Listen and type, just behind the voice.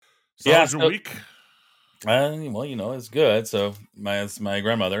So Yeah. how's your week? Well, it's good. So my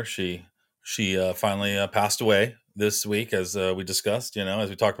grandmother, she finally passed away this week, as we discussed. As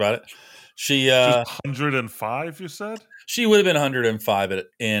we talked about it, she She was uh, 105, you said? she would have been 105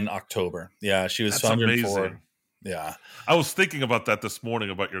 in October. Yeah, she was That's 104. amazing. Yeah, I was thinking about that this morning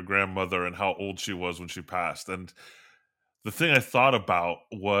about your grandmother and how old she was when she passed. And the thing I thought about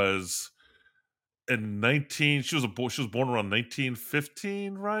was in 19 she was born around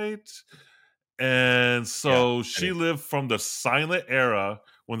 1915, right? And yeah, so she lived from the silent era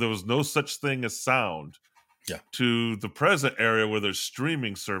when there was no such thing as sound yeah, to the present era where there's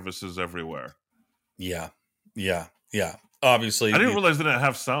streaming services everywhere. yeah, yeah, yeah. Obviously, I didn't realize they didn't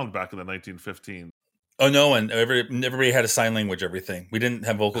have sound back in the 1915s. oh no, and everybody had a sign language. Everything, we didn't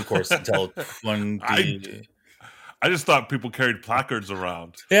have vocal cords until I 20. I just thought people carried placards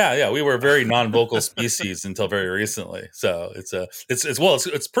around. Yeah, we were a very non-vocal species until very recently. So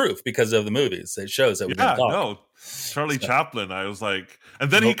it's proof because of the movies. It shows that we didn't Yeah, talk. no, Charlie So, Chaplin. I was like,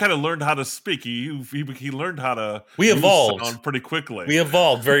 and then he nope. kind of learned how to speak. He learned how to We use evolved. sound pretty quickly. We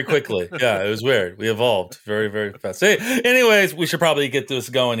evolved very quickly. Yeah, it was weird. We evolved very, very fast. Hey, anyways, we should probably get this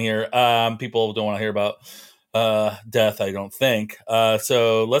going here. People don't want to hear about death, I don't think.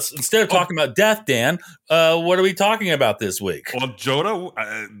 So let's, instead of talking about death, Dan, what are we talking about this week? Well, Joda,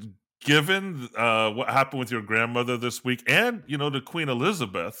 given what happened with your grandmother this week, and the Queen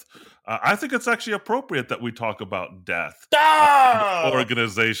Elizabeth, I think it's actually appropriate that we talk about death, and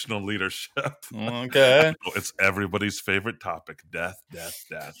organizational leadership. Okay. It's everybody's favorite topic: death, death,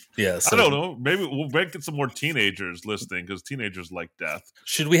 death. Yes. I don't know. Maybe we'll get some more teenagers listening because teenagers like death.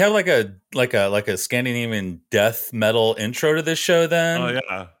 Should we have like a Scandinavian death metal intro to this show then? Oh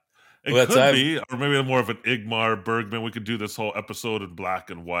yeah. It Well, could be, or maybe more of an Igmar Bergman. We could do this whole episode in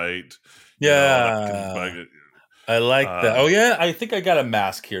black and white. yeah, I like that. Oh yeah, I think I got a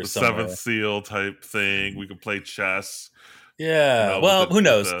mask here The somewhere. Seventh Seal type thing. We could play chess. Yeah. Well, who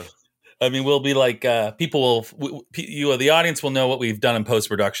knows? I mean, we'll be like people will. The audience will know what we've done in post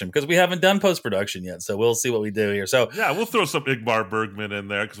production because we haven't done post production yet. So we'll see what we do here. So yeah, we'll throw some Igmar Bergman in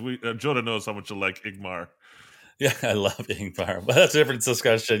there because Joda knows how much you like Igmar. Yeah, I love Ingmar, but that's a different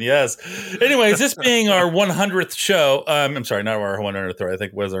discussion. Yes. Anyways, this being our 100th show, I'm sorry, not our 100th. I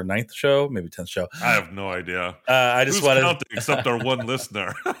think was our 9th show, maybe 10th show. I have no idea. I just wanted counting except our one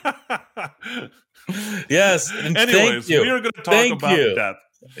listener. Yes. Anyways, we are going to talk about death.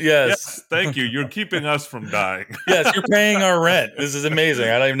 Yes. Thank you. You're keeping us from dying. Yes, you're paying our rent. This is amazing.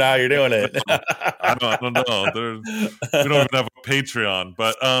 I don't even know how you're doing it. I don't know. We don't even have a Patreon,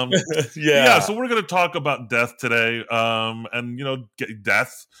 but yeah. So we're going to talk about death today. And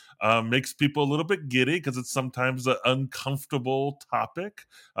death makes people a little bit giddy because it's sometimes an uncomfortable topic.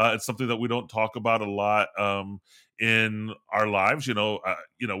 It's something that we don't talk about a lot in our lives. When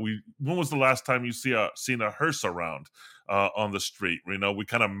was the last time you seen a hearse around on the street? We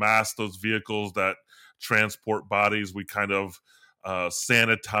kind of mask those vehicles that transport bodies. We kind of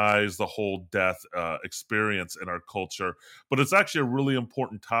sanitize the whole death experience in our culture. But it's actually a really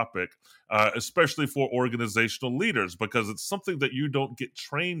important topic, especially for organizational leaders, because it's something that you don't get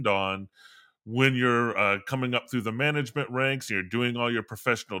trained on when you're coming up through the management ranks, you're doing all your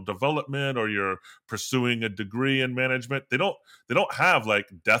professional development, or you're pursuing a degree in management. They don't have like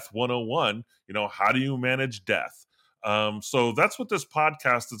Death 101. How do you manage death? So that's what this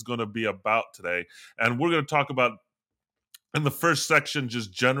podcast is going to be about today. And we're going to talk about, in the first section,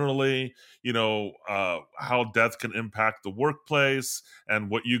 just generally, how death can impact the workplace and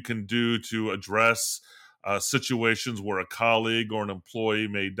what you can do to address situations where a colleague or an employee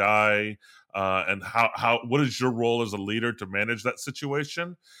may die, and what is your role as a leader to manage that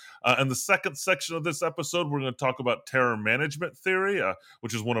situation. And the second section of this episode, we're going to talk about terror management theory,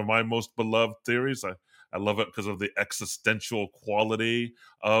 which is one of my most beloved theories. I love it because of the existential quality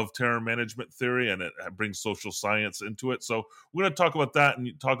of terror management theory, and it brings social science into it. So we're going to talk about that and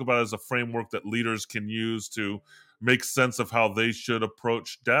talk about it as a framework that leaders can use to make sense of how they should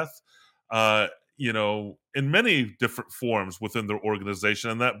approach death, in many different forms within their organization.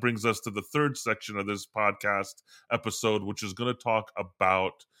 And that brings us to the third section of this podcast episode, which is going to talk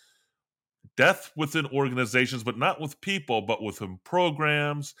about death within organizations, but not with people, but within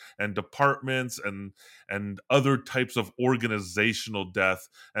programs and departments and other types of organizational death,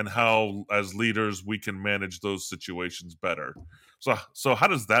 and how as leaders we can manage those situations better. So how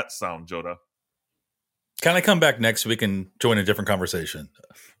does that sound, Joda? Can I come back next week and join a different conversation?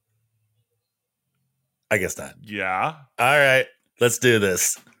 I guess not. Yeah. All right, let's do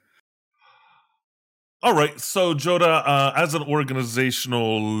this. All right, so Joda, as an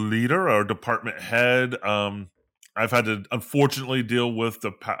organizational leader or department head, I've had to unfortunately deal with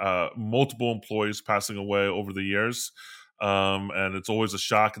the multiple employees passing away over the years, and it's always a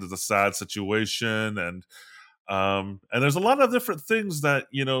shock. It's a sad situation, and there's a lot of different things that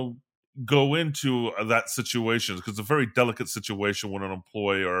go into that situation, because it's a very delicate situation when an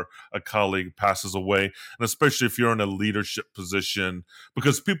employee or a colleague passes away, and especially if you're in a leadership position,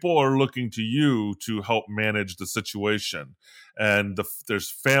 because people are looking to you to help manage the situation, and there's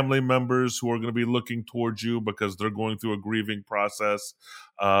family members who are going to be looking towards you because they're going through a grieving process,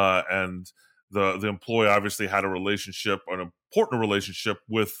 and the employee obviously had a relationship, an important relationship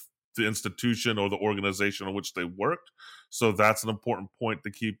with the institution or the organization in which they worked. So that's an important point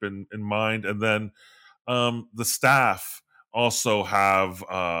to keep in mind. And then the staff also have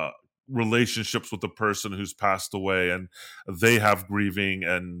relationships with the person who's passed away, and they have grieving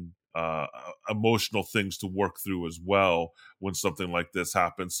and emotional things to work through as well when something like this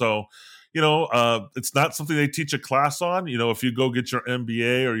happens. So, it's not something they teach a class on. If you go get your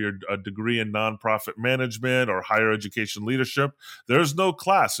MBA or your degree in nonprofit management or higher education leadership, there's no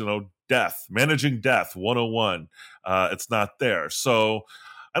class, managing death 101. It's not there. So,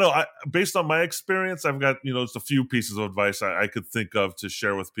 I know, based on my experience, I've got, just a few pieces of advice I could think of to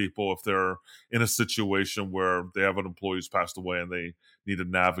share with people if they're in a situation where they have an employee who's passed away and they need to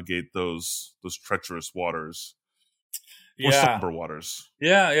navigate those treacherous waters or Yeah. somber waters.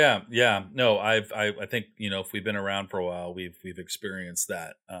 Yeah. No, I think, if we've been around for a while, we've experienced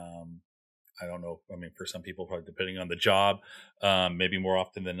that. I don't know. I mean, for some people, probably depending on the job, maybe more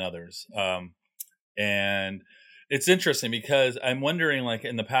often than others. And it's interesting because I'm wondering, like,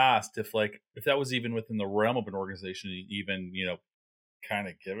 in the past, if that was even within the realm of an organization, to even, kind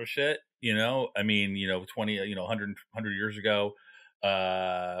of give a shit, I mean, 20, 100 years ago,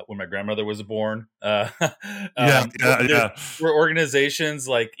 when my grandmother was born, Yeah, yeah, there yeah. were organizations,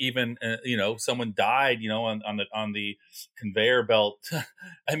 like, even, someone died, on the conveyor belt.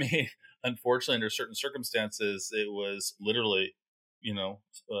 I mean, unfortunately, under certain circumstances, it was literally,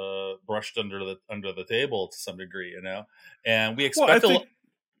 brushed under the table to some degree, and we Well, I expect think,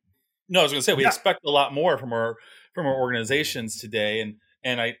 no, I was going to say we yeah, expect a lot more from our organizations today,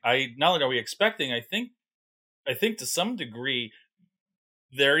 and I not only are we expecting, I think to some degree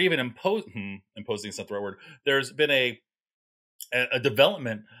they're even imposing is not the right word. There's been a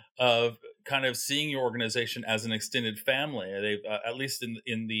development of kind of seeing your organization as an extended family. They've at least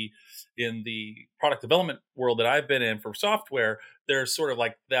in the product development world that I've been in for software, there's sort of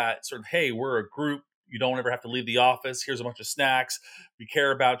like that sort of, hey, we're a group. You don't ever have to leave the office. Here's a bunch of snacks. We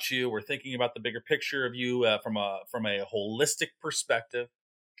care about you. We're thinking about the bigger picture of you from a holistic perspective.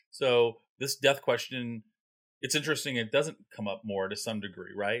 So this death question, it's interesting. It doesn't come up more to some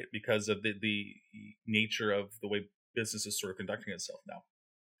degree, right? Because of the nature of the way business is sort of conducting itself now.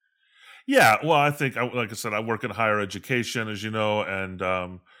 yeah. Well, I think, like I said, I work in higher education, as you know,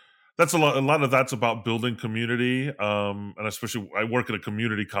 and that's a lot. A lot of that's about building community, and especially I work at a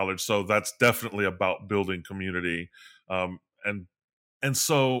community college, so that's definitely about building community, and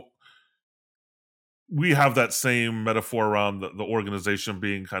so we have that same metaphor around the organization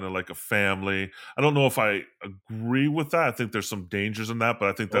being kind of like a family. I don't know if I agree with that. I think there's some dangers in that, but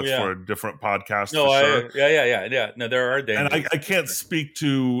I think Oh that's for yeah. a different podcast No, for sure. yeah. No, there are And I, dangers I for can't sure. speak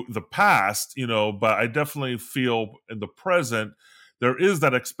to the past, but I definitely feel in the present there is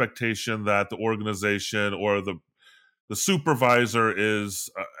that expectation that the organization or the supervisor is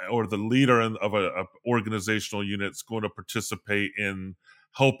or the leader of a organizational unit is going to participate in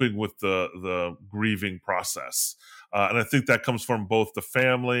helping with the grieving process, and I think that comes from both the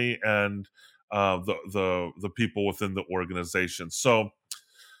family and the people within the organization. So,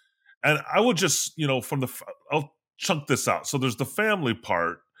 and I will just, I'll chunk this out. So there's the family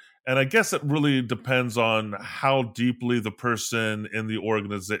part. And I guess it really depends on how deeply the person in the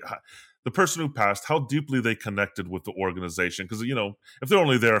organization, the person who passed, how deeply they connected with the organization. Because, if they're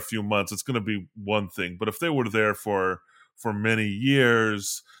only there a few months, it's going to be one thing. But if they were there for many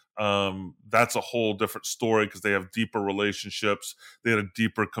years, that's a whole different story, because they have deeper relationships. They had a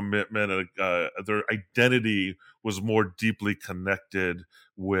deeper commitment, and their identity was more deeply connected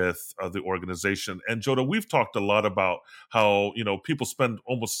with the organization. And Joda, we've talked a lot about how people spend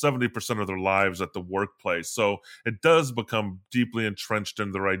almost 70% of their lives at the workplace, so it does become deeply entrenched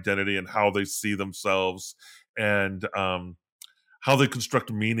in their identity and how they see themselves, and how they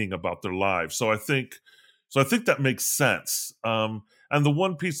construct meaning about their lives. So I think that makes sense. And the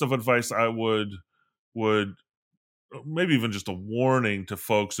one piece of advice I would maybe even just a warning to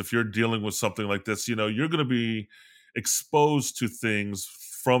folks, if you're dealing with something like this, you're going to be exposed to things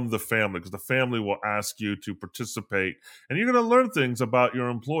from the family, because the family will ask you to participate, and you're going to learn things about your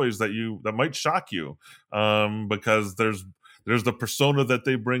employees that might shock you, because there's the persona that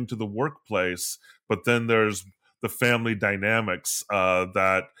they bring to the workplace, but then there's the family dynamics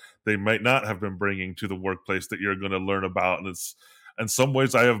that they might not have been bringing to the workplace that you're going to learn about. And it's, in some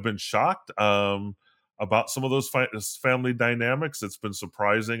ways, I have been shocked about some of those family dynamics. It's been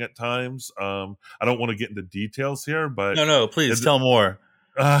surprising at times. I don't want to get into details here, but no, please tell more.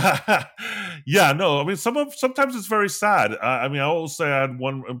 Yeah, no, I mean, sometimes it's very sad. I mean, I will say I had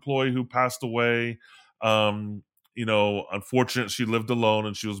one employee who passed away. Unfortunate, she lived alone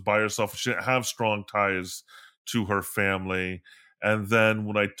and she was by herself. She didn't have strong ties to her family. And then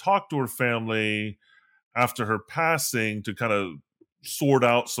when I talked to her family after her passing to kind of sort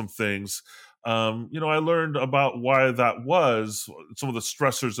out some things, I learned about why that was, some of the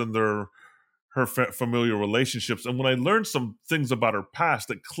stressors in her familiar relationships. And when I learned some things about her past,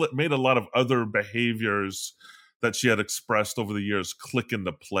 it made a lot of other behaviors that she had expressed over the years click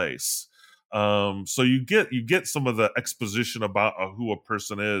into place. So you get some of the exposition about who a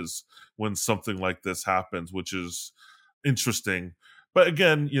person is when something like this happens, which is interesting. But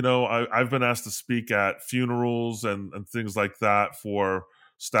again, I've been asked to speak at funerals and things like that for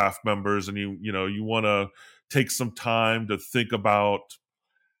staff members, and you want to take some time to think about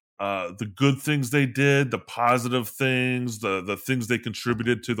the good things they did, the positive things, the things they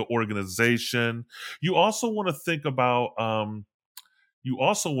contributed to the organization. You also want to think about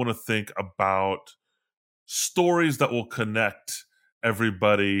stories that will connect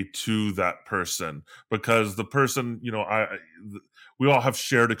everybody to that person, because the person, we all have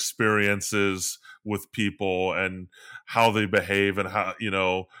shared experiences with people and how they behave and how,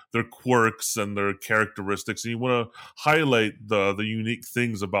 their quirks and their characteristics. And you want to highlight the unique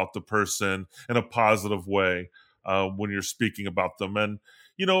things about the person in a positive way when you're speaking about them. And,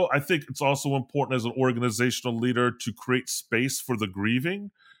 I think it's also important as an organizational leader to create space for the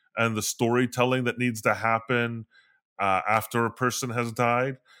grieving and the storytelling that needs to happen after a person has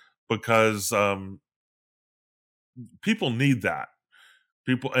died, because people need that.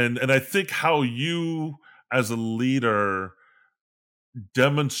 And I think how you as a leader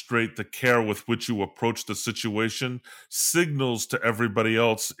demonstrate the care with which you approach the situation signals to everybody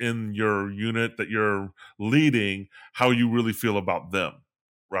else in your unit that you're leading how you really feel about them,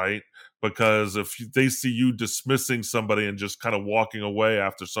 right? Because if they see you dismissing somebody and just kind of walking away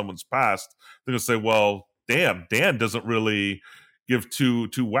after someone's passed, they're going to say, well, damn, Dan doesn't really give two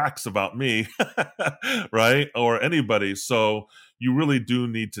whacks about me, right? Or anybody. So you really do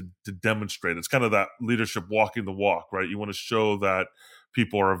need to demonstrate. It's kind of that leadership walking the walk, right? You want to show that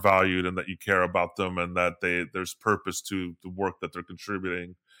people are valued and that you care about them and that there's purpose to the work that they're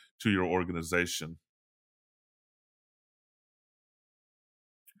contributing to your organization.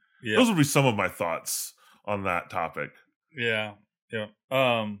 Yeah. Those would be some of my thoughts on that topic. Yeah.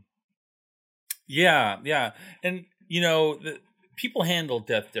 And, people handle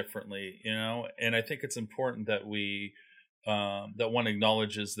death differently, and I think it's important that that one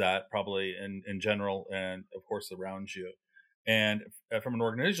acknowledges that probably in general and of course around you. And from an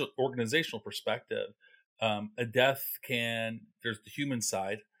organizational perspective, a death there's the human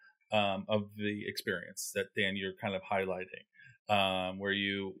side of the experience that, Dan, you're kind of highlighting, where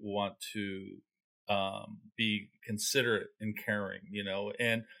you want to be considerate and caring,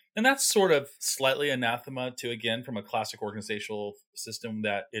 and that's sort of slightly anathema to, again, from a classic organizational system,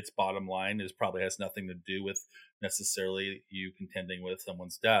 that its bottom line probably has nothing to do with necessarily you contending with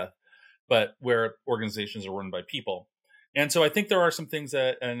someone's death, but where organizations are run by people. And so I think there are some things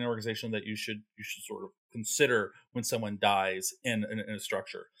that in an organization that you should sort of consider when someone dies in a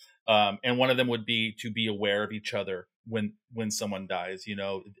structure. And one of them would be to be aware of each other when someone dies,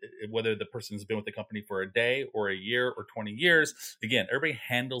 whether the person has been with the company for a day or a year or 20 years. Again, everybody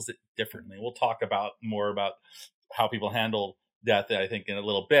handles it differently. We'll talk more about how people handle death, I think, in a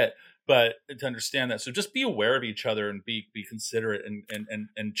little bit, but to understand that. So just be aware of each other and be considerate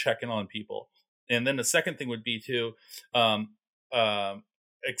and check in on people. And then the second thing would be to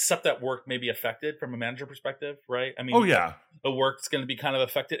accept that work may be affected from a manager perspective, right? I mean, the work's going to be kind of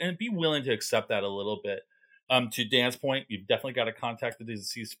affected, and be willing to accept that a little bit. To Dan's point, you've definitely got to contact the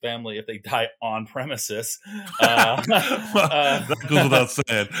deceased family if they die on premises. That goes without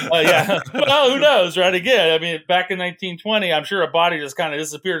saying. Yeah. Well, who knows, right? Again, I mean, back in 1920, I'm sure a body just kind of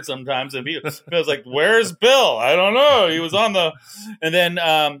disappeared sometimes, and it was like, "Where's Bill? I don't know. He was on the." And then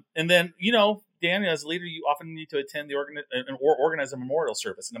Dan, as a leader, you often need to attend or organize a memorial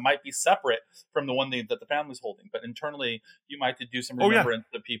service, and it might be separate from the one that the family's holding. But internally, you might have to do some Oh yeah. remembrance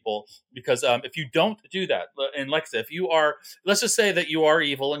of people, because if you don't do that, and like I said, if you are, let's just say that you are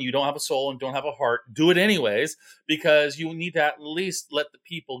evil and you don't have a soul and don't have a heart, do it anyways, because you need to at least let the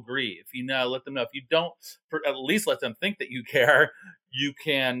people grieve. Let them know. If you don't, at least let them think that you care. You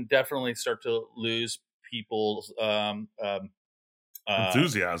can definitely start to lose people's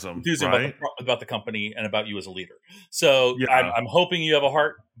Enthusiasm, enthusiasm right? about the company and about you as a leader. So Yeah. I'm hoping you have a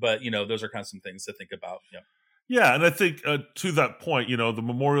heart, but those are kind of some things to think about. Yeah. Yeah, and I think to that point, the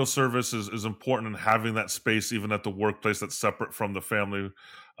memorial service is important in having that space, even at the workplace, that's separate from the family,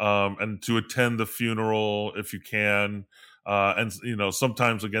 and to attend the funeral if you can. And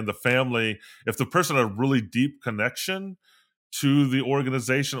sometimes again, the family, if the person had a really deep connection to the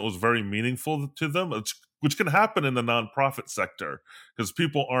organization, it was very meaningful to them, which can happen in the nonprofit sector because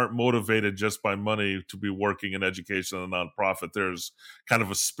people aren't motivated just by money to be working in education in a nonprofit. There's kind of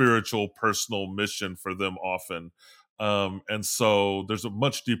a spiritual, personal mission for them often. And so there's a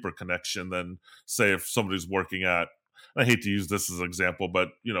much deeper connection than, say, if somebody's working at, I hate to use this as an example, but,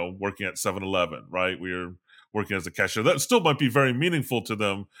 working at 7-Eleven, right? We're working as a cashier. That still might be very meaningful to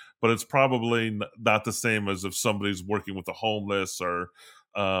them, but it's probably not the same as if somebody's working with the homeless or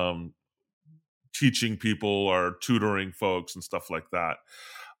teaching people or tutoring folks and stuff like that.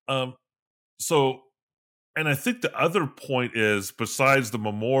 Um, so, and I think the other point is, besides the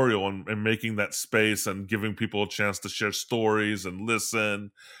memorial and making that space and giving people a chance to share stories and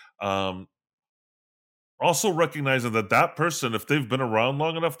listen, um, also recognizing that person, if they've been around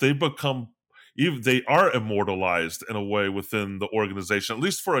long enough, they are immortalized in a way within the organization, at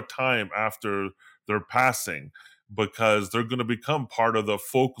least for a time after their passing, because they're going to become part of the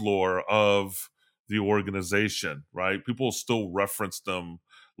folklore of the organization, right? People still reference them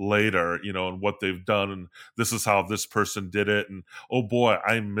later, and what they've done, and this is how this person did it, and oh boy,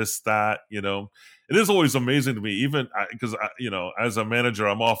 I missed that. It is always amazing to me, even because as a manager,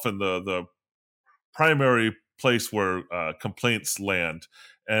 I'm often the primary place where complaints land.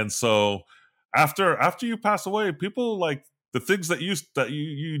 And so after you pass away, people, like, the things that you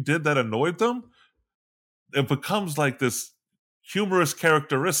did that annoyed them, it becomes like this humorous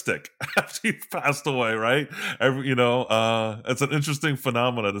characteristic after you've passed away, right? It's an interesting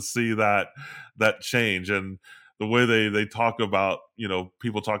phenomena to see that change, and the way they talk about,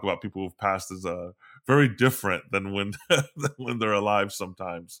 people talk about people who've passed is very different than when than when they're alive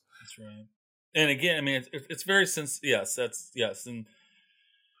sometimes. That's right. And again, I mean, it's very yes, that's yes, and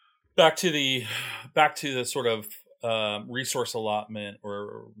back to the sort of resource allotment,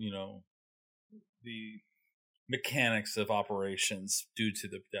 or the mechanics of operations due to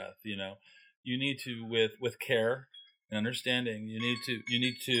the death. You need to, with care and understanding, you need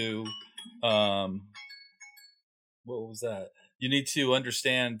to what was that? You need to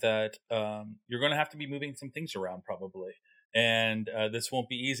understand that you're going to have to be moving some things around probably. And this won't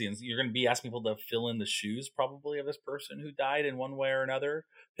be easy. And you're going to be asking people to fill in the shoes probably of this person who died in one way or another,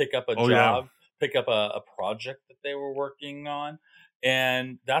 pick up a job, pick up a project that they were working on.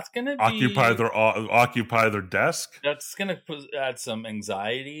 And that's going to occupy their desk. That's going to add some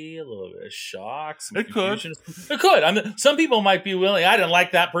anxiety, a little bit of shock, some confusion. It could. I mean, some people might be willing. I didn't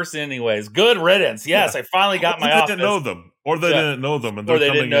like that person anyways. Good riddance. Yes, I finally got my office. Didn't know them, or they didn't know them, and or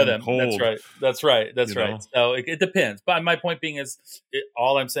they didn't know them. Cold. That's right. So it depends. But my point being is,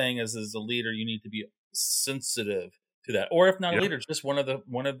 all I'm saying is, as a leader, you need to be sensitive to that. Or if not a leader, just one of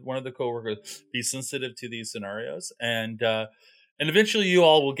the coworkers, be sensitive to these scenarios, and eventually you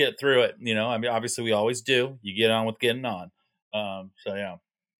all will get through it. I mean, obviously we always do. You get on with getting on. So yeah.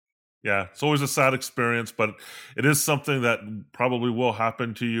 Yeah, it's always a sad experience, but it is something that probably will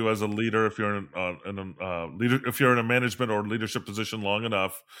happen to you as a leader if you're if you're in a management or leadership position long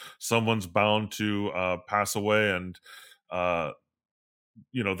enough. Someone's bound to pass away, and there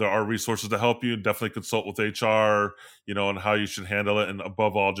are resources to help you. Definitely consult with HR, on how you should handle it, and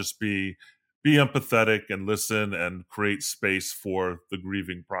above all, just be empathetic and listen and create space for the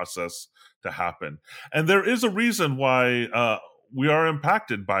grieving process to happen. And there is a reason why we are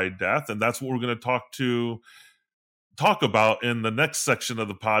impacted by death, and that's what we're going to talk about in the next section of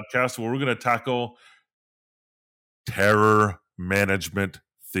the podcast, where we're going to tackle terror management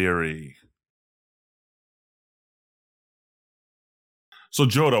theory. So,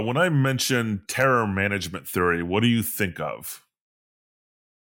 Joda, when I mention terror management theory, what do you think of?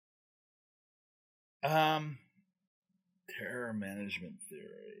 Terror management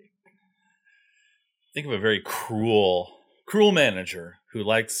theory. Think of a very cruel manager who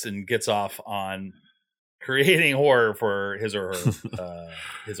likes and gets off on creating horror for his or her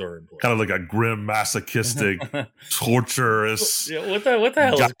employees. Kind of like a grim, masochistic, torturous what the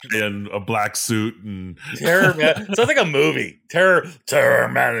hell guy is in a black suit and terror? Sounds like a movie. Terror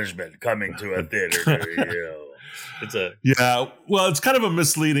management coming to a theater near you. Well, it's kind of a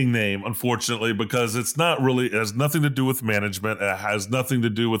misleading name, unfortunately, because it's not really, it has nothing to do with management. It has nothing to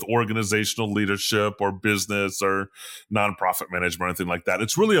do with organizational leadership or business or nonprofit management or anything like that.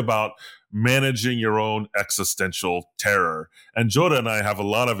 It's really about managing your own existential terror. And Joda and I have a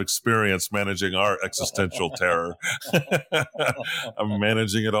lot of experience managing our existential terror. I'm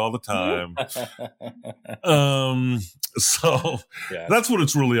managing it all the time. So that's what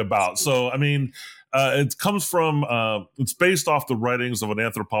it's really about. So, I mean, it comes from, it's based off the writings of an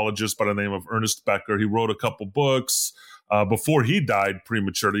anthropologist by the name of Ernest Becker. He wrote a couple books before he died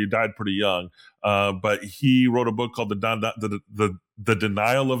prematurely. He died pretty young, but he wrote a book called The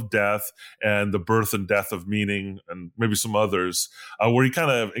Denial of Death and The Birth and Death of Meaning, and maybe some others, where he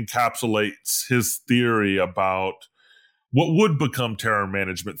kind of encapsulates his theory about what would become terror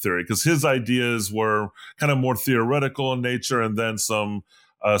management theory, because his ideas were kind of more theoretical in nature, and then some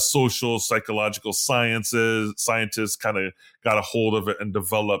social psychological scientists kind of got a hold of it and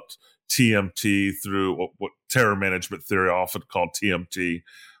developed TMT through what terror management theory, often called TMT,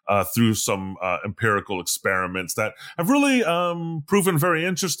 through some empirical experiments that have really proven very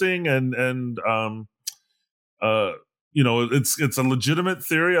interesting, and it's a legitimate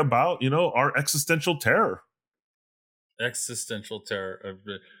theory about our existential terror. Existential terror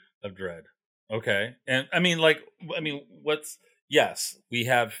of dread. Okay, and yes, we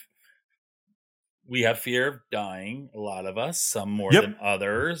have fear of dying. A lot of us, some more than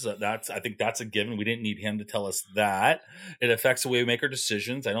others. I think that's a given. We didn't need him to tell us that. It affects the way we make our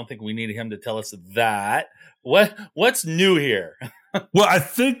decisions. I don't think we need him to tell us that. What's new here? Well, I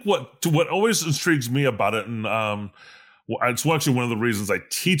think what always intrigues me about it, and it's actually one of the reasons I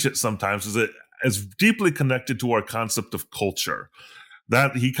teach it sometimes, is it is deeply connected to our concept of culture.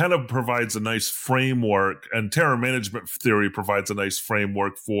 That he kind of provides a nice framework, and terror management theory provides a nice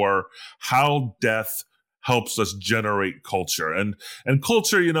framework for how death helps us generate culture. And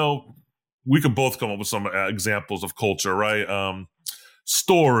culture, we can both come up with some examples of culture, right?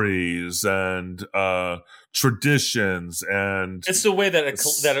 Stories and traditions, and it's the way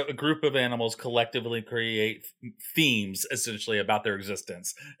that a group of animals collectively create themes, essentially, about their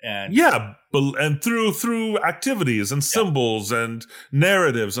existence, and through activities and symbols and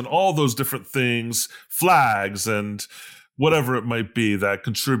narratives and all those different things, flags and whatever it might be, that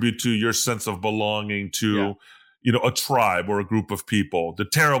contribute to your sense of belonging to a tribe or a group of people. The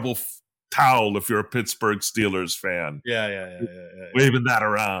terrible towel if you're a Pittsburgh Steelers fan. Waving that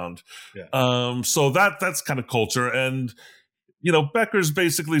around. So that's kind of culture. And, Becker's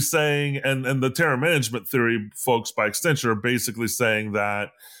basically saying, and the terror management theory folks by extension are basically saying that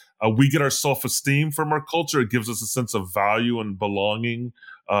we get our self-esteem from our culture. It gives us a sense of value and belonging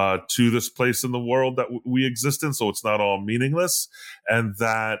to this place in the world that we exist in. So it's not all meaningless. And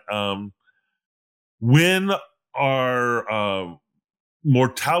that when our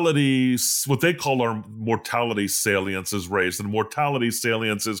mortality, what they call our mortality salience, is raised. And mortality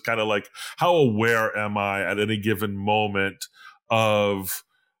salience is kind of like, how aware am I at any given moment of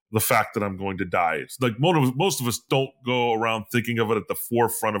the fact that I'm going to die? It's like most of us don't go around thinking of it at the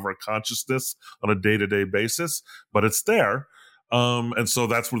forefront of our consciousness on a day-to-day basis, but it's there. And so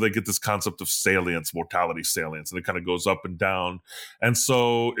that's where they get this concept of salience, mortality salience, and it kind of goes up and down. And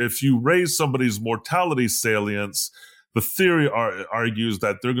so if you raise somebody's mortality salience, the theory argues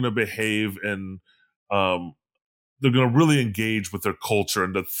that they're going to behave in, they're going to really engage with their culture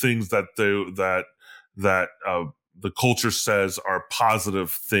and the things that the culture says are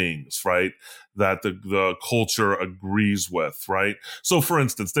positive things, right? That the culture agrees with, right? So, for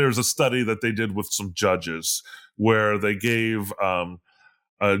instance, there's a study that they did with some judges where they gave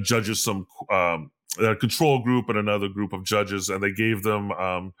judges some a control group and another group of judges, and they gave them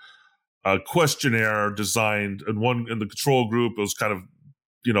a questionnaire designed, and one in the control group, it was kind of,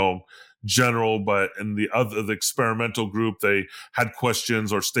 general, but in the experimental group, they had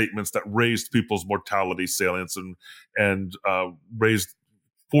questions or statements that raised people's mortality salience and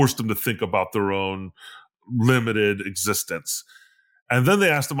forced them to think about their own limited existence. And then they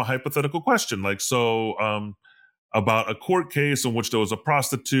asked them a hypothetical question, like, about a court case in which there was a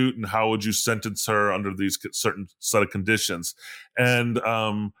prostitute, and how would you sentence her under these certain set of conditions? And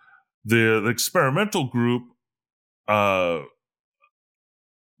the experimental group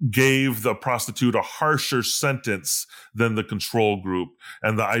gave the prostitute a harsher sentence than the control group.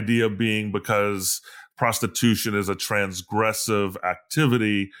 And the idea being because prostitution is a transgressive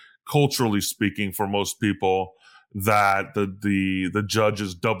activity, culturally speaking, for most people, that the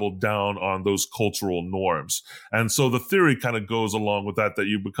judges doubled down on those cultural norms. And so the theory kind of goes along with that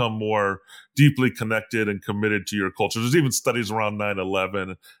you become more deeply connected and committed to your culture. There's even studies around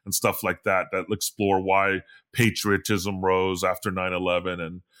 9/11 and stuff like that explore why patriotism rose after 9/11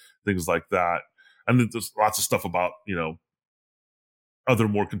 and things like that. And there's lots of stuff about, other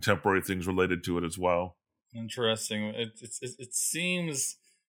more contemporary things related to it as well. Interesting. It seems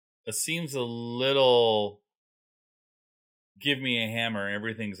a little give me a hammer,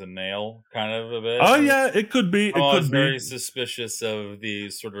 everything's a nail kind of a bit. Oh yeah, it could be. I'm always very suspicious of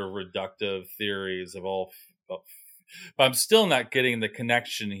these sort of reductive theories but I'm still not getting the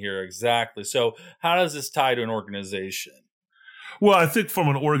connection here exactly. So how does this tie to an organization? Well, I think from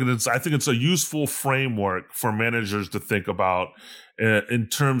an organization, I think it's a useful framework for managers to think about in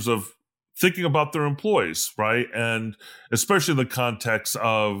terms of thinking about their employees, right? And especially in the context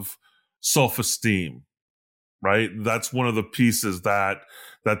of self-esteem, right? That's one of the pieces that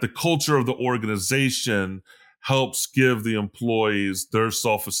the culture of the organization helps give the employees their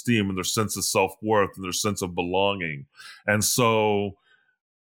self-esteem and their sense of self-worth and their sense of belonging. And so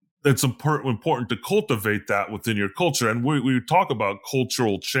it's important to cultivate that within your culture. And we talk about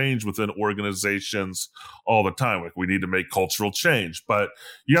cultural change within organizations all the time. Like, we need to make cultural change, but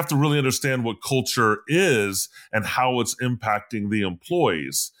you have to really understand what culture is and how it's impacting the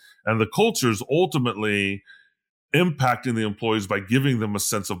employees. And the culture is ultimately impacting the employees by giving them a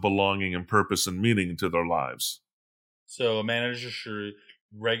sense of belonging and purpose and meaning to their lives. So a manager should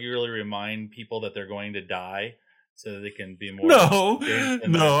regularly remind people that they're going to die so that they can be more. No,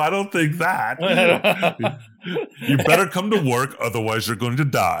 I don't think that. You better come to work, otherwise you're going to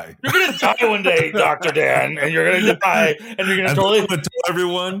die. You're going to die one day, Dr. Dan, and you're going to die, and you're going to totally tell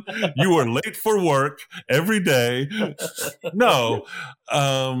everyone you are late for work every day. No,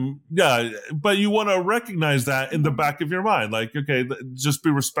 yeah, but you want to recognize that in the back of your mind. Like, okay, just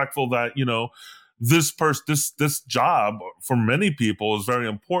be respectful that, this job for many people is very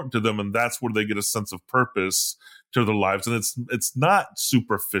important to them, and that's where they get a sense of purpose to their lives. And it's not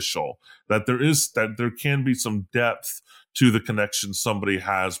superficial, that there can be some depth to the connection somebody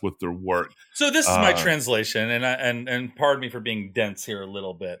has with their work. So this is my translation, and pardon me for being dense here a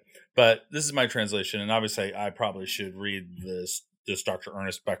little bit, but this is my translation, and obviously I probably should read this Dr.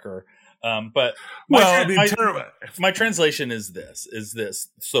 Ernest Becker. But my translation is this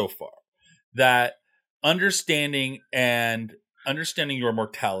so far, that understanding your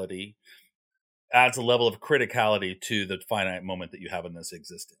mortality adds a level of criticality to the finite moment that you have in this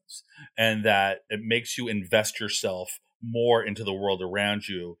existence, and that it makes you invest yourself more into the world around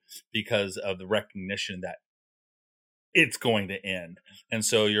you because of the recognition that it's going to end. And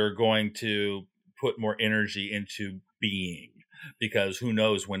so you're going to put more energy into being, because who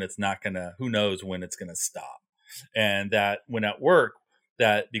knows when it's going to stop. And that when at work,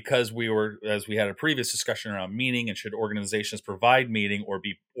 that because as we had a previous discussion around meaning and should organizations provide meaning or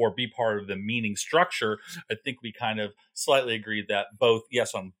be part of the meaning structure, I think we kind of slightly agreed that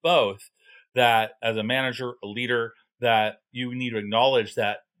on both, that as a manager, a leader, that you need to acknowledge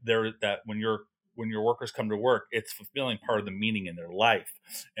that when your workers come to work, it's fulfilling part of the meaning in their life,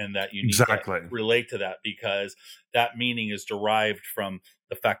 and that you need to relate to that, because that meaning is derived from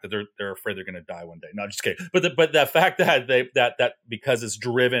the fact that they're afraid they're going to die one day. No, just kidding. But the fact that that because it's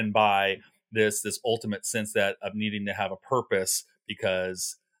driven by this ultimate sense of needing to have a purpose,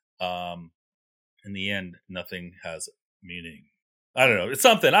 because in the end nothing has meaning. I don't know. It's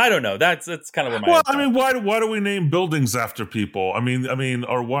something. I don't know. That's kind of where my. Well, I mean, why do we name buildings after people? I mean,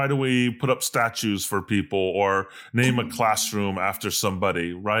 or why do we put up statues for people or name a classroom after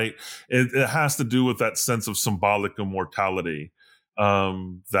somebody? Right? It has to do with that sense of symbolic immortality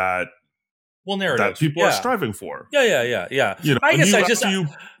that people are striving for. Yeah.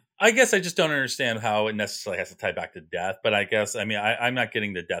 I guess I just don't understand how it necessarily has to tie back to death. But I guess I'm not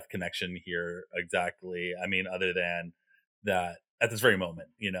getting the death connection here exactly. I mean, other than that. At this very moment,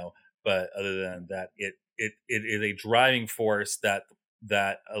 but other than that, it is a driving force that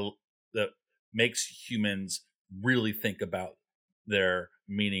makes humans really think about their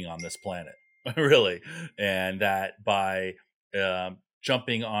meaning on this planet, really, and that by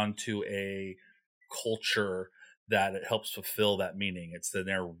jumping onto a culture that it helps fulfill that meaning. It's the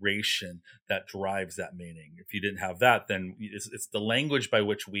narration that drives that meaning. If you didn't have that, then it's the language by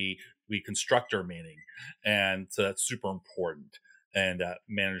which we construct our meaning, and so that's super important. And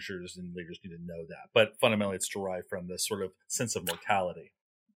managers and leaders need to know that. But fundamentally, it's derived from this sort of sense of mortality.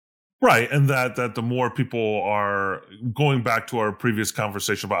 Right. And that the more people are going back to our previous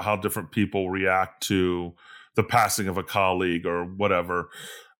conversation about how different people react to the passing of a colleague or whatever,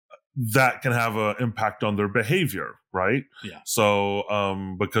 that can have an impact on their behavior, right? Yeah. So,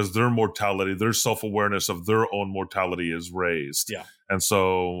 because their mortality, their self-awareness of their own mortality is raised. Yeah. And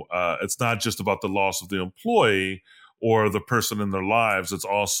so, it's not just about the loss of the employee or the person in their lives. It's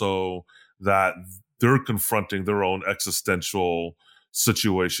also that they're confronting their own existential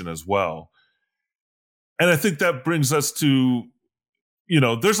situation as well. And I think that brings us to,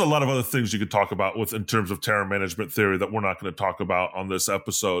 there's a lot of other things you could talk about with in terms of terror management theory that we're not going to talk about on this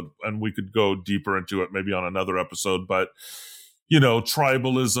episode, and we could go deeper into it maybe on another episode. But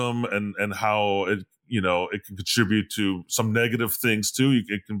tribalism and how it can contribute to some negative things too.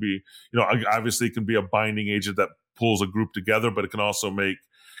 It can be, obviously it can be a binding agent that pulls a group together, but it can also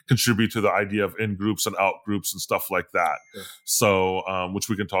contribute to the idea of in groups and out groups and stuff like that. Sure. So, which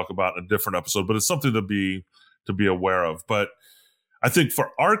we can talk about in a different episode, but it's something to be aware of. But I think for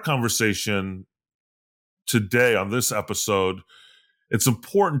our conversation today on this episode, it's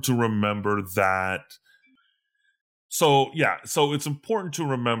important to remember that. So it's important to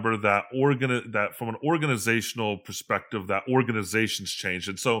remember that that from an organizational perspective, that organizations change.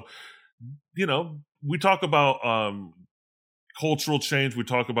 And so, we talk about cultural change, we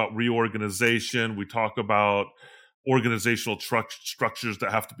talk about reorganization, we talk about organizational structures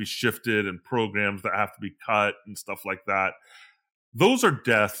that have to be shifted and programs that have to be cut and stuff like that. Those are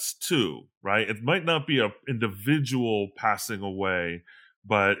deaths too, right? It might not be an individual passing away,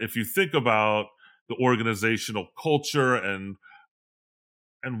 but if you think about the organizational culture and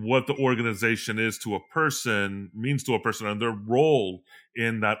what the organization is to a person, means to a person, and their role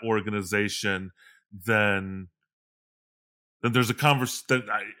in that organization, then there's a conversation.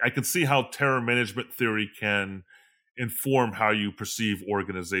 I can see how terror management theory can inform how you perceive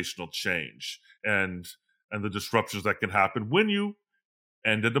organizational change and the disruptions that can happen when you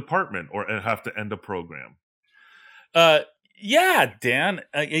end a department or have to end a program. Yeah, Dan.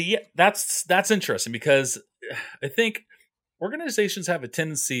 Yeah, that's interesting because I think organizations have a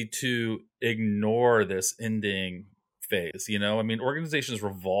tendency to ignore this ending phase. I mean, organizations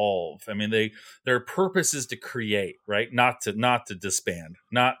revolve. I mean, their purpose is to create, right? Not to disband,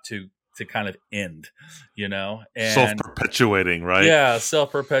 not to kind of end, and self-perpetuating, right? Yeah,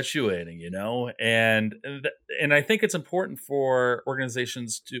 self-perpetuating, and I think it's important for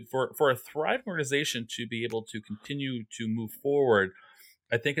organizations for a thriving organization to be able to continue to move forward.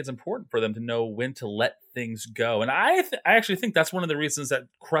 I think it's important for them to know when to let things go. And I actually think that's one of the reasons that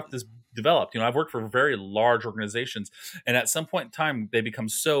corrupt is developed. I've worked for very large organizations, and at some point in time, they become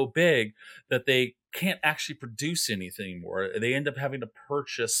so big that they can't actually produce anything anymore. They end up having to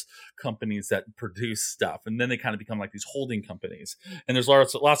purchase companies that produce stuff, and then they kind of become like these holding companies. And there's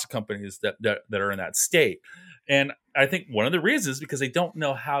lots of companies that are in that state. And I think one of the reasons is because they don't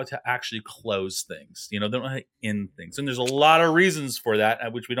know how to actually close things. They don't know how to end things, and there's a lot of reasons for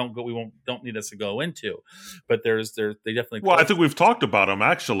that, which we don't need us to go into. But they definitely. Well, I think we've talked about them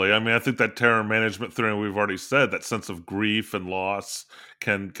actually. I mean, I think that terror management theory, we've already said that sense of grief and loss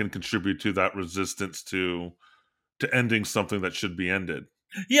can contribute to that resistance to ending something that should be ended.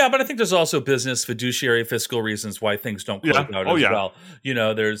 Yeah, but I think there's also business, fiduciary, fiscal reasons why things don't close out as well.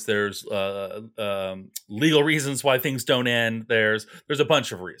 There's legal reasons why things don't end. There's a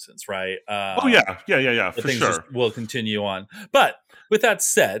bunch of reasons, right? For things sure. Will continue on. But with that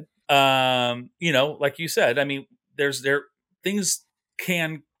said, like you said, I mean, things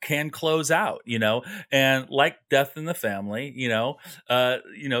can close out, and like death in the family, you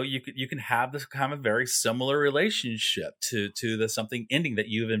can have this kind of very similar relationship to the something ending that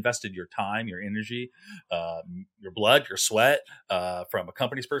you've invested your time, your energy, your blood, your sweat, from a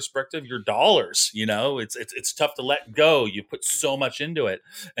company's perspective, your dollars. It's tough to let go. You put so much into it,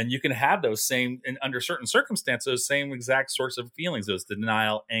 and you can have those same, and under certain circumstances, same exact sorts of feelings: those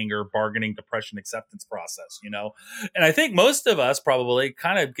denial, anger, bargaining, depression, acceptance process. And I think most of us probably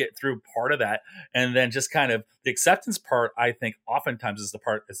kind of get through part of that, and then just kind of the acceptance part, I think oftentimes is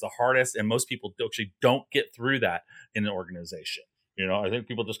the hardest, and most people actually don't get through that in an organization. I think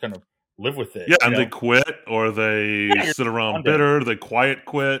people just kind of live with it. And they quit, or they sit around bitter, they quiet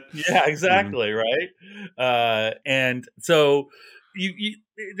quit. Yeah, exactly. Right. And so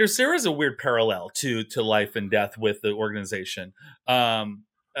there is a weird parallel to life and death with the organization. And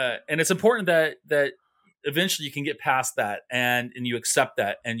it's important that eventually you can get past that and you accept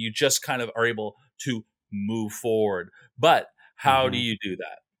that, and you just kind of are able to move forward. But how do you do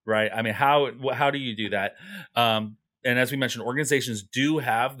that? Right. I mean, how do you do that? And as we mentioned, organizations do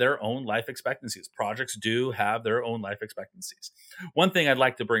have their own life expectancies. Projects do have their own life expectancies. One thing I'd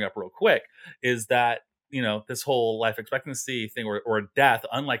like to bring up real quick is that, this whole life expectancy thing or death,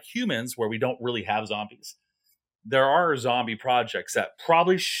 unlike humans where we don't really have zombies, there are zombie projects that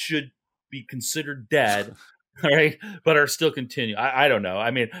probably should be considered dead, right? But are still continuing. I don't know.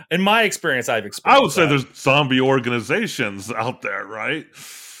 I mean, in my experience, I've I would experienced say that. there's zombie organizations out there, right?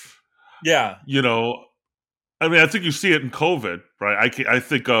 Yeah. You know, I mean, I think you see it in COVID, right? I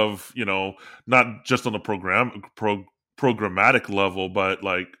think of, not just on the programmatic level, but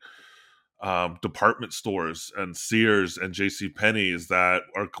like department stores and Sears and J.C. Penney's that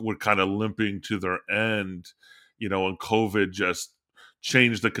were kind of limping to their end, and COVID just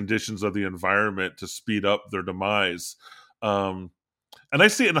changed the conditions of the environment to speed up their demise. And I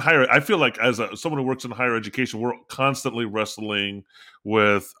see it in higher. I feel like as someone who works in higher education, we're constantly wrestling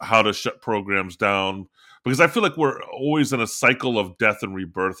with how to shut programs down, because I feel like we're always in a cycle of death and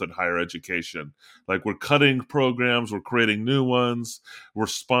rebirth in higher education. Like, we're cutting programs, we're creating new ones,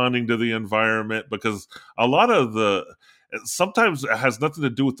 responding to the environment, because a lot of sometimes it has nothing to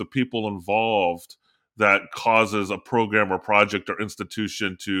do with the people involved that causes a program or project or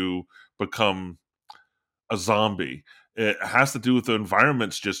institution to become a zombie. It has to do with the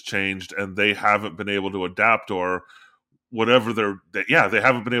environment's just changed and they haven't been able to adapt, or whatever they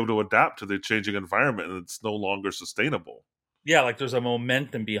haven't been able to adapt to the changing environment, and it's no longer sustainable. Yeah, like there's a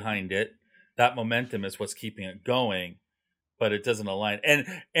momentum behind it. That momentum is what's keeping it going, but it doesn't align.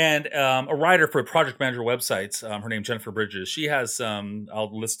 And a writer for Project Manager websites, her name Jennifer Bridges. She has I'll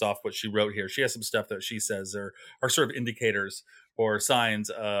list off what she wrote here. She has some stuff that she says are sort of indicators or signs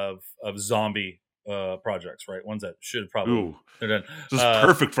of zombie projects, right? Ones that should probably Ooh, they're done. this is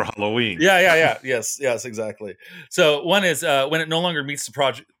perfect for Halloween. Yeah. Yes, exactly. So one is when it no longer meets the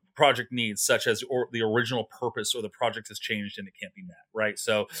project needs, such as the original purpose, or the project has changed and it can't be met, right?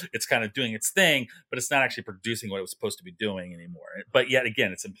 So it's kind of doing its thing, but it's not actually producing what it was supposed to be doing anymore. But yet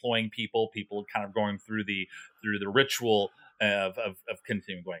again, it's employing people kind of going through the ritual of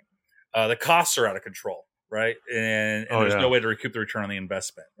continuing going. The costs are out of control, right? And there's no way to recoup the return on the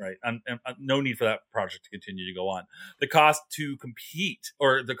investment, right? And no need for that project to continue to go on. The cost to complete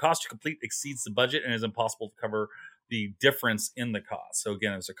exceeds the budget and is impossible to cover the difference in the cost. So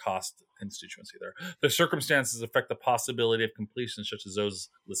again, there's a cost constituency there. The circumstances affect the possibility of completion, such as those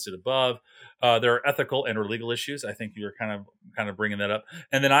listed above. There are ethical and or legal issues. I think you were kind of bringing that up.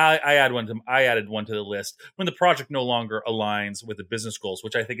 And then I added one to the list when the project no longer aligns with the business goals,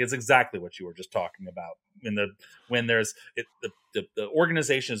 which I think is exactly what you were just talking about. When the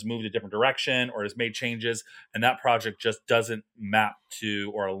organization has moved a different direction or has made changes, and that project just doesn't map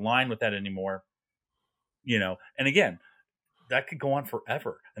to or align with that anymore. And again, that could go on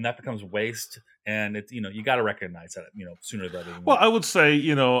forever, and that becomes waste. And it's you got to recognize that sooner than later. Well, I would say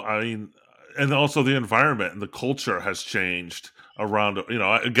and also the environment and the culture has changed around.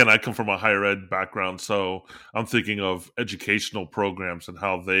 Again, I come from a higher ed background, so I'm thinking of educational programs and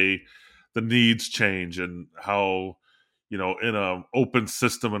how the needs change, and how in an open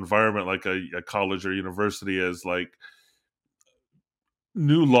system environment like a college or university is, like,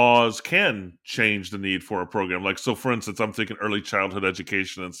 new laws can change the need for a program. Like, so for instance, I'm thinking early childhood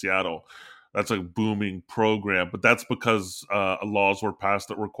education in Seattle. That's a booming program, but that's because laws were passed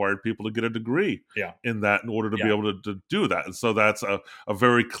that required people to get a degree in that in order to be able to do that. And so that's a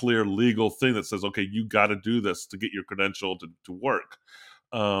very clear legal thing that says, okay, you got to do this to get your credential to work.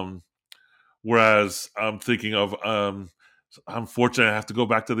 Whereas I'm thinking of, I'm fortunate I have to go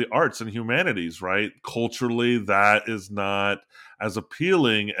back to the arts and humanities, right? Culturally, that is not as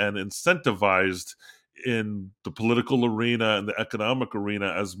appealing and incentivized in the political arena and the economic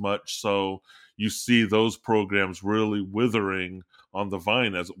arena as much. So you see those programs really withering on the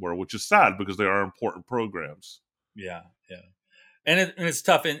vine, as it were, which is sad because they are important programs. Yeah. And it's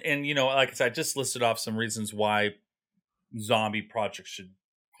tough. And like I said, I just listed off some reasons why zombie projects should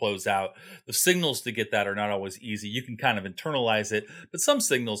close out. The signals to get that are not always easy. You can kind of internalize it, but some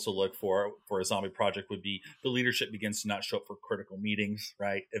signals to look for a zombie project would be the leadership begins to not show up for critical meetings,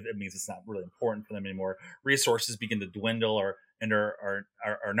 right? It means it's not really important for them anymore. Resources begin to dwindle and are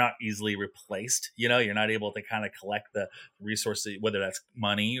not easily replaced. You're not able to kind of collect the resources, whether that's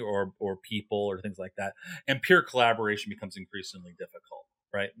money or people or things like that. And peer collaboration becomes increasingly difficult.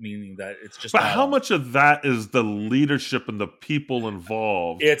 Right, meaning that it's just. But how much of that is the leadership and the people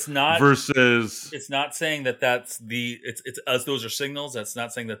involved? It's not versus. It's not saying that that's the. It's as those are signals. That's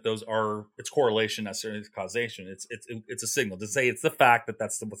not saying that those are. It's correlation. That's causation. It's a signal to say it's the fact that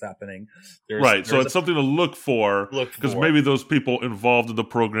that's what's happening. So it's something to look for, because maybe those people involved in the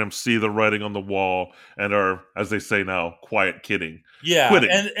program see the writing on the wall and are, as they say now, quiet kidding. Yeah, quitting,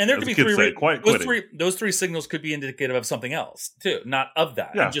 and there could be quiet quitting. Those three signals could be indicative of something else too, not of that.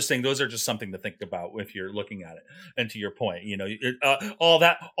 that. Yeah. I'm just saying those are just something to think about if you're looking at it. And to your point,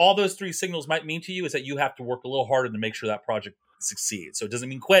 all those three signals might mean to you is that you have to work a little harder to make sure that project succeeds. So it doesn't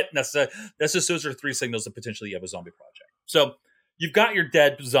mean quit necessarily. That's just those are three signals that potentially you have a zombie project. So you've got your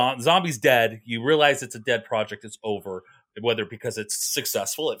dead zombie's dead. You realize it's a dead project. It's over. Whether because it's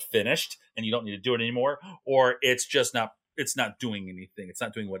successful, it finished, and you don't need to do it anymore, or it's just not. It's not doing anything. It's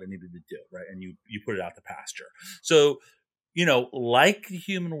not doing what it needed to do, right? And you put it out to pasture. So, like the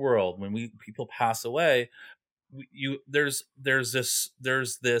human world, when people pass away, there's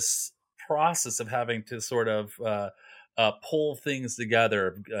this process of having to sort of pull things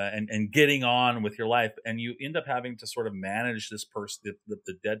together and getting on with your life, and you end up having to sort of manage this person,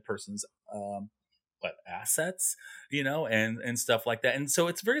 the dead person's assets, and stuff like that. And so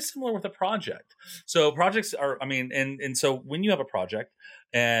it's very similar with a project. So projects are, and so when you have a project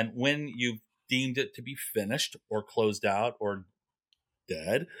and when you've deemed it to be finished or closed out or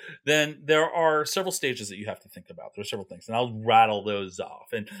dead, then there are several stages that you have to think about. There's several things, and I'll rattle those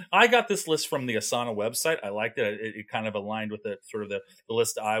off. And I got this list from the Asana website. I liked it. It kind of aligned with the sort of the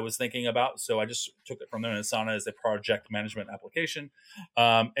list I was thinking about. So I just took it from there. And Asana is a project management application.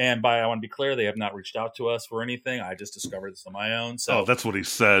 And I want to be clear, they have not reached out to us for anything. I just discovered this on my own. So that's what he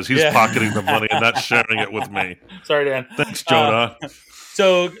says. He's pocketing the money and not sharing it with me. Sorry, Dan. Thanks, Jonah.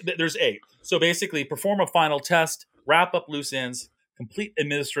 So there's 8. So basically, perform a final test, wrap up loose ends, complete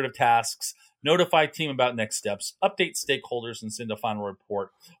administrative tasks, notify team about next steps, update stakeholders and send a final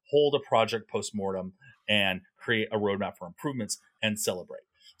report, hold a project postmortem, and create a roadmap for improvements and celebrate.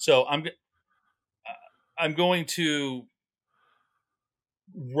 So I'm going to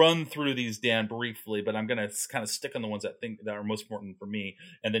run through these, Dan, briefly, but I'm going to kind of stick on the ones that are most important for me,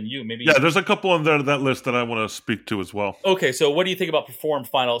 and then there's a couple on there that list that I want to speak to as well. Okay, so what do you think about perform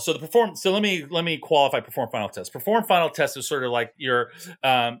final? So let me qualify perform final test. Perform final test is sort of like you're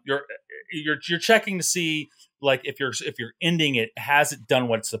checking to see, like, if you're ending it, has it done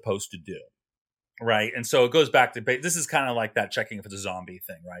what it's supposed to do? Right. And so it goes back to, this is kind of like that checking if it's a zombie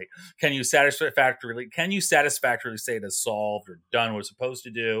thing, right? Can you satisfactorily say it has solved or done what it's supposed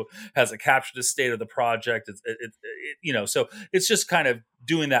to do? Has it captured the state of the project? So it's just kind of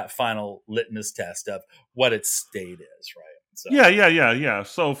doing that final litmus test of what its state is, right? So. Yeah.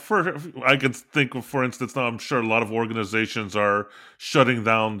 So I could think, for instance, now I'm sure a lot of organizations are shutting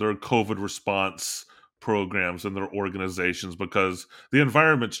down their COVID response programs in their organizations because the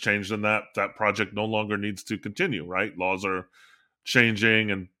environment's changed and that project no longer needs to continue, right? Laws are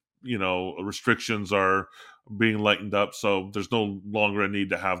changing and, restrictions are being lightened up. So there's no longer a need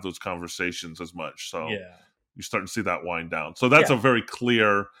to have those conversations as much. So you're starting to see that wind down. So that's a very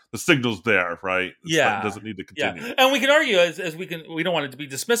clear, the signal's there, right? It doesn't need to continue. Yeah. And we can argue as we don't want it to be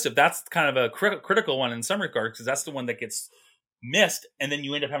dismissive. That's kind of a critical one in some regards, because that's the one that gets missed, and then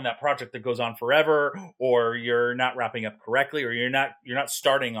you end up having that project that goes on forever, or you're not wrapping up correctly, or you're not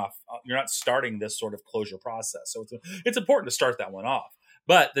starting this sort of closure process. So it's important to start that one off.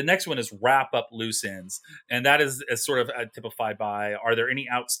 But the next one is wrap up loose ends, and that is sort of typified by, are there any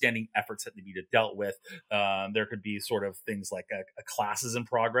outstanding efforts that need to be dealt with? There could be sort of things like a class is in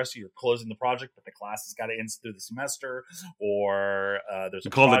progress. You're closing the project, but the class has got to end through the semester, or there's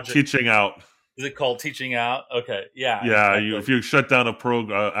a project. Call it teaching out. Is it called teaching out? Okay, yeah. Exactly. If you shut down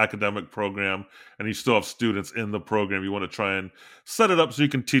a academic program and you still have students in the program, you want to try and set it up so you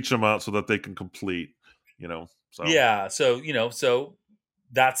can teach them out so that they can complete. So yeah. So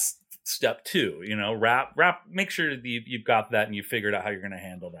that's step 2. Wrap. Make sure that you've got that and you figured out how you're going to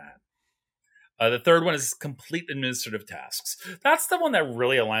handle that. The third one is complete administrative tasks. That's the one that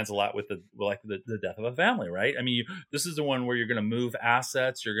really aligns a lot with the death of a family, right? I mean, this is the one where you're going to move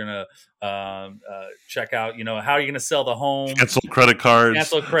assets. You're going to check out, how are you going to sell the home? Cancel credit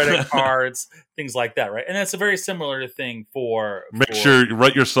cards, things like that, right? And that's a very similar thing for. Make sure you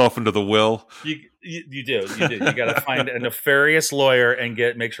write yourself into the will. You do. You got to find a nefarious lawyer and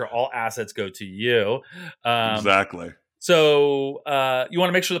make sure all assets go to you. Exactly. So you want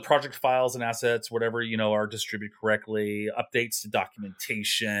to make sure the project files and assets, whatever, are distributed correctly, updates to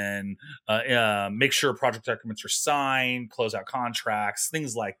documentation, make sure project documents are signed, close out contracts,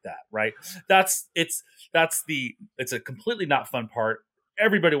 things like that, right? It's a completely not fun part.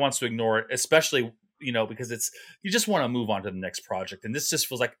 Everybody wants to ignore it, especially, because you just want to move on to the next project. And this just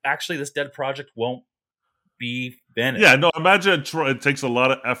feels like, actually, this dead project won't be finished. Yeah, no, imagine it takes a lot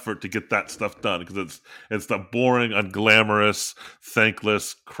of effort to get that stuff done, because it's the boring, unglamorous,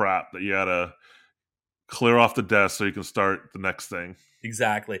 thankless crap that you gotta clear off the desk so you can start the next thing.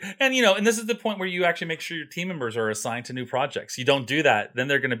 Exactly. And, and this is the point where you actually make sure your team members are assigned to new projects. You don't do that, then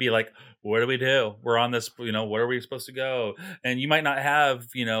they're going to be like, what do we do? We're on this, where are we supposed to go? And you might not have,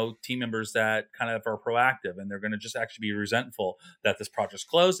 team members that kind of are proactive, and they're going to just actually be resentful that this project's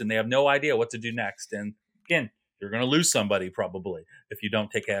closed and they have no idea what to do next. And again, you're going to lose somebody probably if you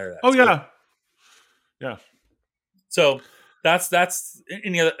don't take care of that. Oh, yeah. Yeah. So that's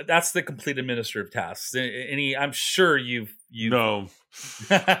any other, that's the complete administrative tasks. I'm sure you've No,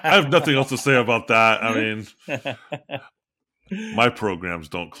 I have nothing else to say about that. I mean, my programs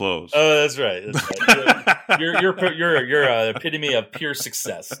don't close. Oh, that's right. You're an epitome of pure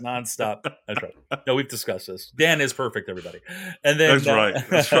success, nonstop. That's right. No, we've discussed this. Dan is perfect, everybody. And then that's right.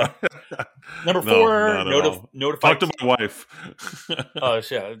 That's right. Number 4, notify. Talk to my wife. Oh,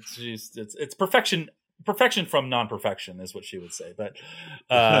 yeah. It's perfection. Perfection from non-perfection is what she would say, but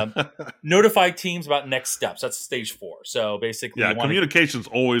notify teams about next steps. That's stage 4. So basically, communication's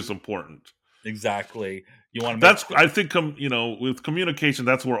always important. Exactly. You want to. I think with communication,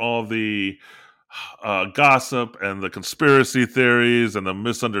 that's where all the gossip and the conspiracy theories and the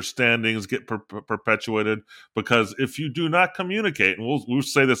misunderstandings get perpetuated. Because if you do not communicate, and we'll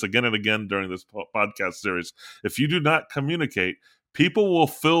say this again and again during this podcast series, if you do not communicate, people will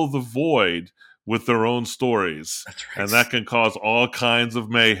fill the void with their own stories. That's right. And that can cause all kinds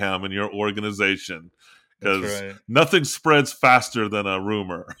of mayhem in your organization, because nothing spreads faster than a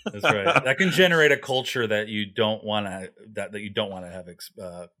rumor. That's right. That can generate a culture that you don't want to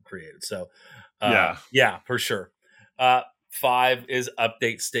have created. So, yeah, for sure. 5 is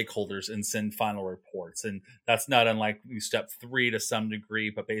update stakeholders and send final reports, and that's not unlike step 3 to some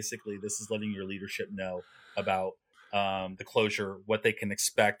degree. But basically, this is letting your leadership know about the closure, what they can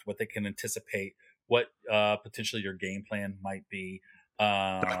expect, what they can anticipate, what potentially your game plan might be.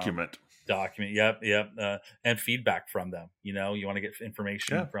 Document. Yep. And feedback from them. You want to get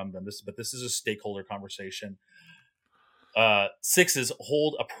information from them. But this is a stakeholder conversation. 6 is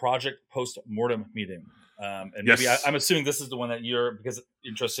hold a project post-mortem meeting. And maybe I'm assuming this is the one that you're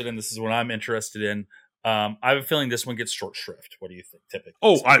interested in. This is what I'm interested in. I have a feeling this one gets short shrift. What do you think, typically?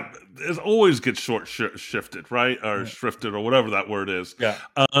 It always gets short shifted, right? Or shrifted, or whatever that word is. Yeah.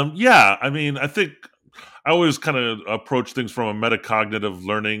 I mean, I think I always kind of approach things from a metacognitive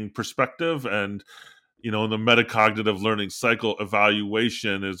learning perspective, and in the metacognitive learning cycle,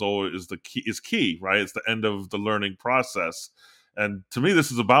 evaluation is key, right? It's the end of the learning process, and to me,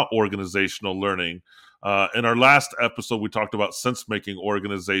 this is about organizational learning. In our last episode, we talked about sense-making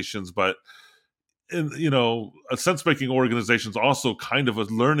organizations, but a sense-making organization is also kind of a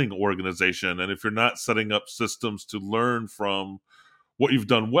learning organization. And if you're not setting up systems to learn from what you've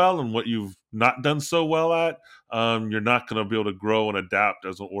done well and what you've not done so well at, you're not going to be able to grow and adapt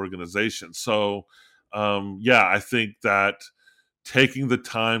as an organization. So, I think that taking the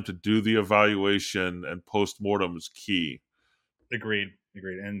time to do the evaluation and post-mortem is key. Agreed.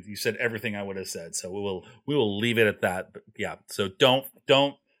 And you said everything I would have said, so we will leave it at that. But yeah, so don't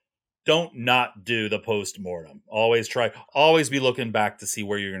not do the post-mortem. Always be looking back to see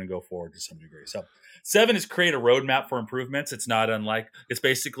where you're going to go forward to some degree. So 7 is create a roadmap for improvements. It's not unlike, it's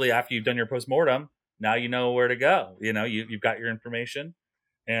basically after you've done your post-mortem, now you know where to go. You've got your information.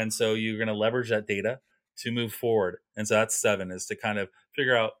 And so you're going to leverage that data to move forward. And so that's 7, is to kind of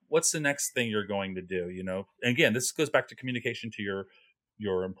figure out what's the next thing you're going to do, And again, this goes back to communication to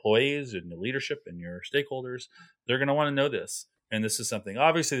your employees and the leadership and your stakeholders. They're going to want to know this. And this is something,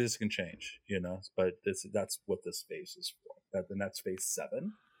 obviously this can change, but that's what this phase is for. And that's phase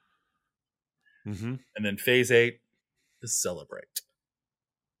 7. Mm-hmm. And then phase 8 is celebrate.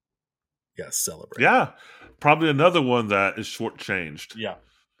 Yes, celebrate. Yeah, probably another one that is shortchanged. Yeah,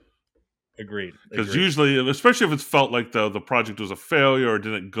 agreed. Because usually, especially if it's felt like the project was a failure or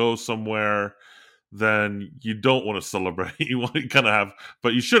didn't go somewhere, then you don't want to celebrate. You want to kind of have,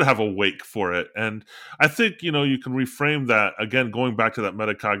 but you should have a wake for it. And I think, you can reframe that, again, going back to that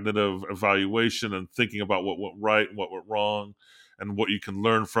metacognitive evaluation and thinking about what went right and what went wrong and what you can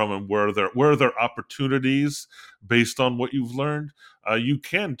learn from, and where there are opportunities based on what you've learned. You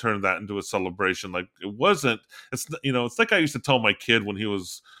can turn that into a celebration. Like it's like I used to tell my kid when he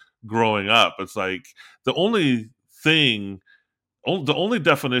was growing up. It's like the only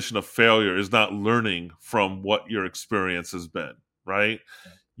definition of failure is not learning from what your experience has been, right?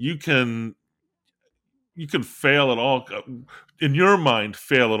 You can fail at all, in your mind,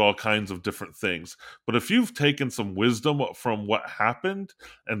 fail at all kinds of different things. But if you've taken some wisdom from what happened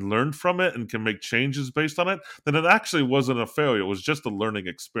and learned from it and can make changes based on it, then it actually wasn't a failure. It was just a learning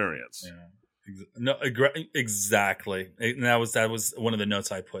experience. Yeah. No, exactly. And that was one of the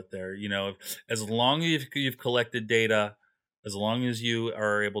notes I put there. As long as you've collected data, As long as you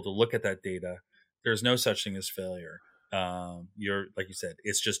are able to look at that data, there's no such thing as failure. You're, like you said,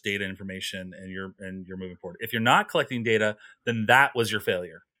 it's just data information, and you're moving forward. If you're not collecting data, then that was your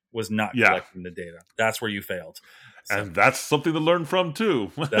failure, was not collecting the data. That's where you failed. So, and that's something to learn from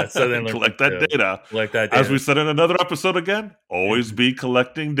too. That's something to collect that data. Collect that data. As we said in another episode again, always be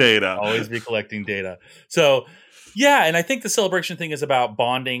collecting data. Always be collecting data. So yeah, and I think the celebration thing is about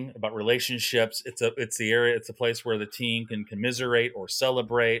bonding, about relationships. It's the area, it's a place where the team can commiserate or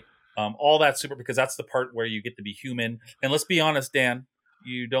celebrate. All that's super, because that's the part where you get to be human. And let's be honest, Dan,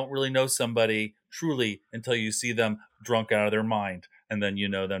 you don't really know somebody truly until you see them drunk out of their mind, and then you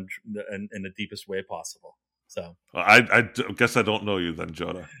know them in the deepest way possible. So I guess I don't know you then,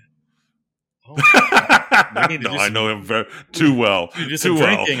 Jonah. Oh, no, I know him too well. You do some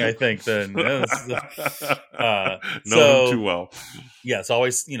drinking, I think. Then know him too well. Yes,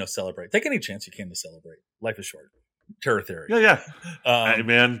 always celebrate. Take any chance you can to celebrate. Life is short. Terror theory. Yeah. Hey,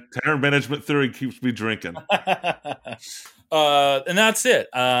 man, terror management theory keeps me drinking. And that's it.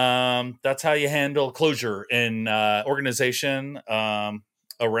 That's how you handle closure in organization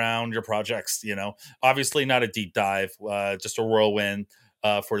around your projects. Obviously not a deep dive, just a whirlwind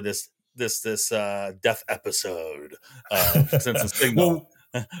for this death episode. Since it's Signal.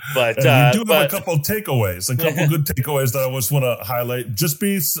 But we do have a couple of takeaways, good takeaways that I just want to highlight. Just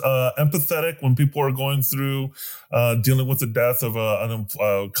be empathetic when people are going through dealing with the death of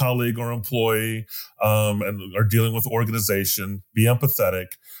a colleague or employee and are dealing with organization. Be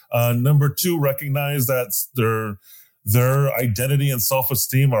empathetic. Number 2, recognize that their identity and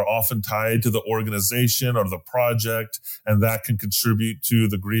self-esteem are often tied to the organization or the project, and that can contribute to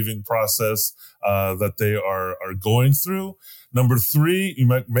the grieving process that they are going through. Number 3, you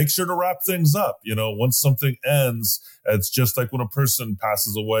might make sure to wrap things up. Once something ends, it's just like when a person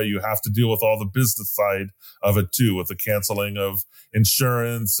passes away, you have to deal with all the business side of it too, with the canceling of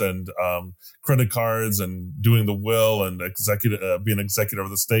insurance and credit cards and doing the will and being executive of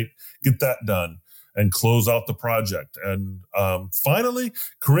the state. Get that done and close out the project. And finally,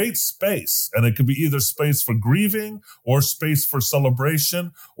 create space. And it could be either space for grieving or space for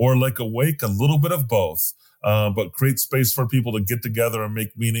celebration, or like a wake, a little bit of both. But create space for people to get together and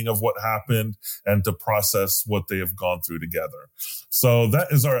make meaning of what happened and to process what they have gone through together. So that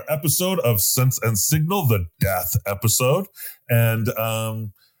is our episode of Sense and Signal, the death episode. And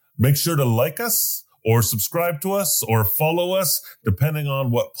make sure to like us or subscribe to us or follow us, depending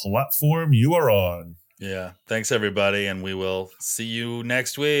on what platform you are on. Yeah. Thanks, everybody. And we will see you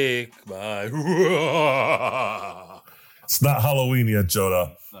next week. Bye. It's not Halloween yet,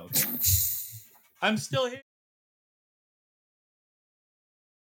 Jonah. Okay. I'm still here.